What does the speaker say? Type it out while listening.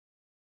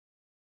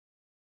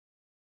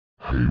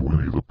Hey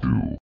Winnie the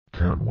Pooh,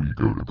 can we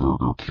go to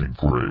Burger King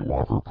for a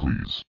Whopper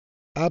please?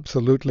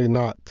 Absolutely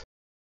not,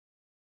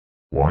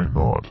 Why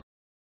not?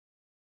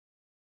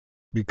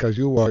 because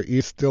you are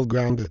still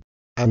grounded,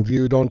 and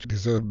you don't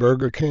deserve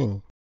Burger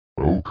King.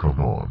 Oh come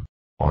on,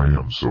 I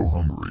am so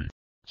hungry.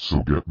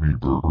 So get me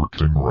Burger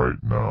King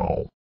right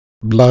now.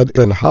 Blood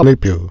and honey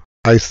Pooh,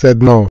 I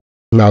said no.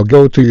 Now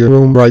go to your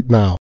room right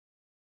now.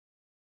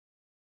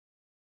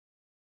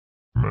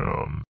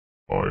 Man,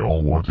 I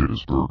all wanted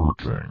is Burger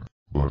King,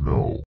 but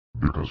no,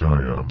 because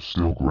I am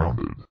still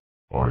grounded.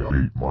 I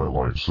hate my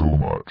life so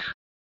much.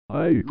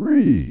 I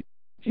agree.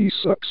 He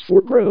sucks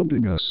for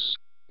grounding us.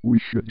 We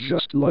should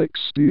just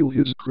steal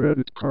his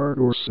credit card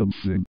or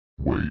something.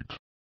 Wait,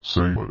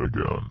 say it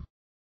again.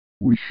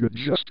 We should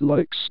just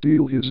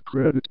steal his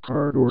credit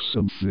card or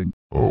something.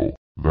 Oh,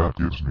 that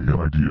gives me an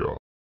idea.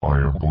 I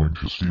am going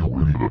to steal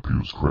Winnie the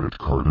Pooh's credit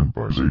card and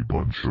buy a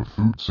bunch of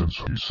food since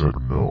he said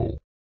no.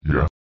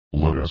 Yeah,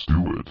 let us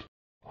do it.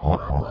 Ha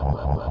ha ha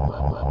ha ha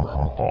ha ha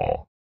ha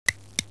ha.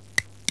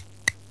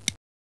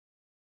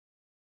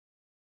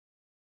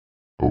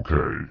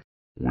 Okay,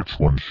 which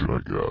one should I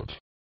get?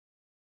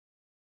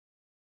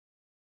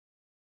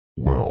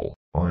 Well,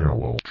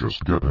 I'll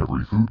just get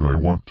every food I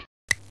want.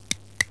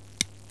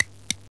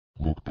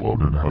 Look,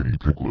 Blood and Honey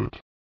Piglet.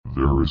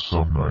 There is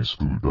some nice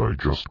food I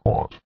just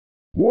bought.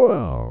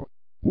 Wow!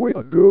 Way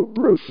to go,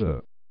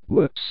 Bertha.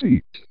 Let's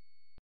eat.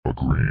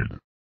 Agreed.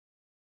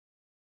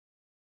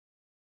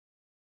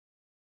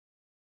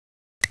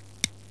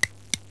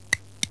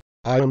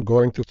 I am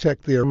going to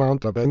check the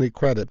amount of any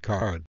credit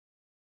card.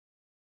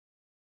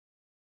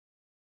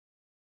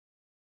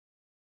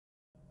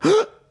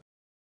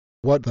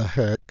 What the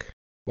heck?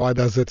 Why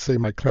does it say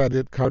my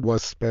credit card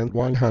was spent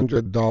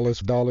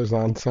 $100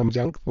 on some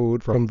junk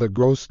food from the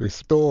grocery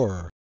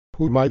store?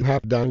 Who might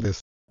have done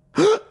this?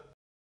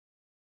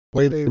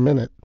 Wait a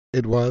minute,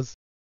 it was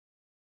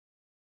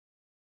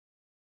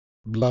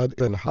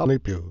Blood and Honey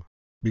Pooh,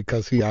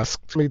 because he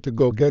asked me to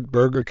go get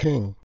Burger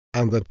King,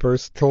 and that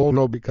person told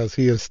no because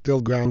he is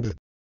still grounded.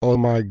 Oh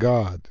my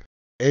god.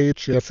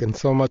 H is in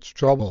so much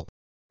trouble.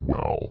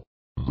 Well,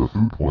 the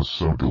food was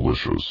so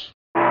delicious.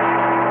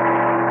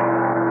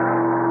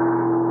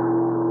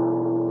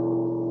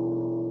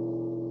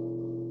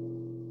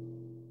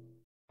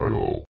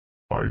 Hello,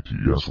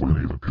 ITS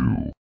Winnie the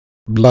Pooh.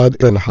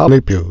 Blood and Honey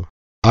Pooh.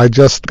 I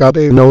just got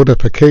a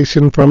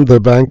notification from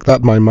the bank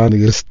that my money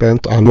is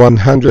spent on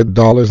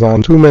 $100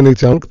 on too many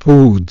junk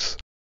foods.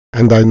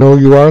 And I know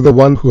you are the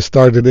one who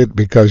started it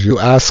because you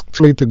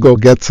asked me to go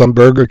get some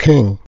Burger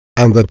King,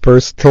 and that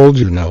person told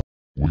you no.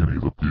 Winnie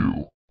the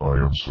Pooh, I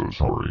am so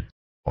sorry.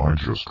 I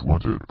just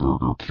wanted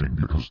Burger King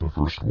because the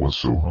first was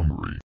so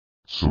hungry.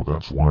 So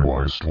that's why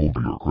I stole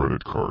your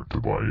credit card to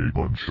buy a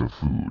bunch of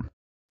food.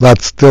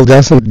 That still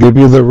doesn't give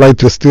you the right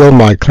to steal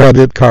my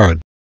credit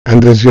card.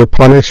 And is your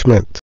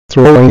punishment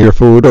throwing your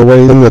food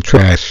away in the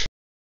trash?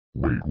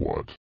 Wait,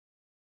 what?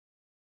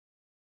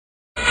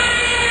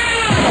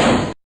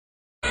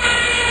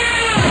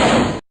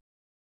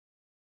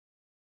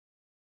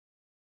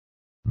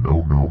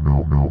 No, no,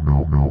 no, no,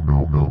 no, no,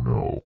 no, no,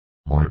 no.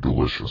 My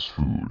delicious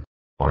food.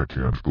 I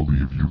can't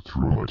believe you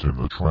threw it in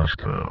the trash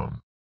can.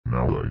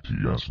 Now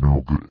ITS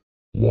no good.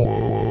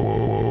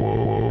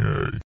 Whoa.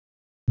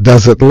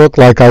 Does it look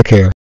like I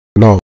care?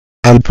 No.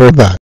 And for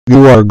that,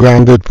 you are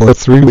grounded for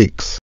 3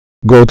 weeks.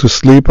 Go to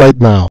sleep right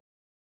now.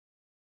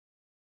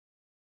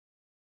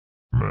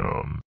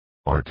 Man,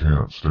 I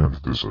can't stand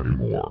this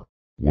anymore.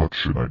 What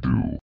should I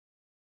do?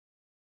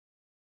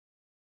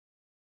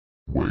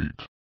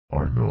 Wait,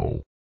 I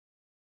know.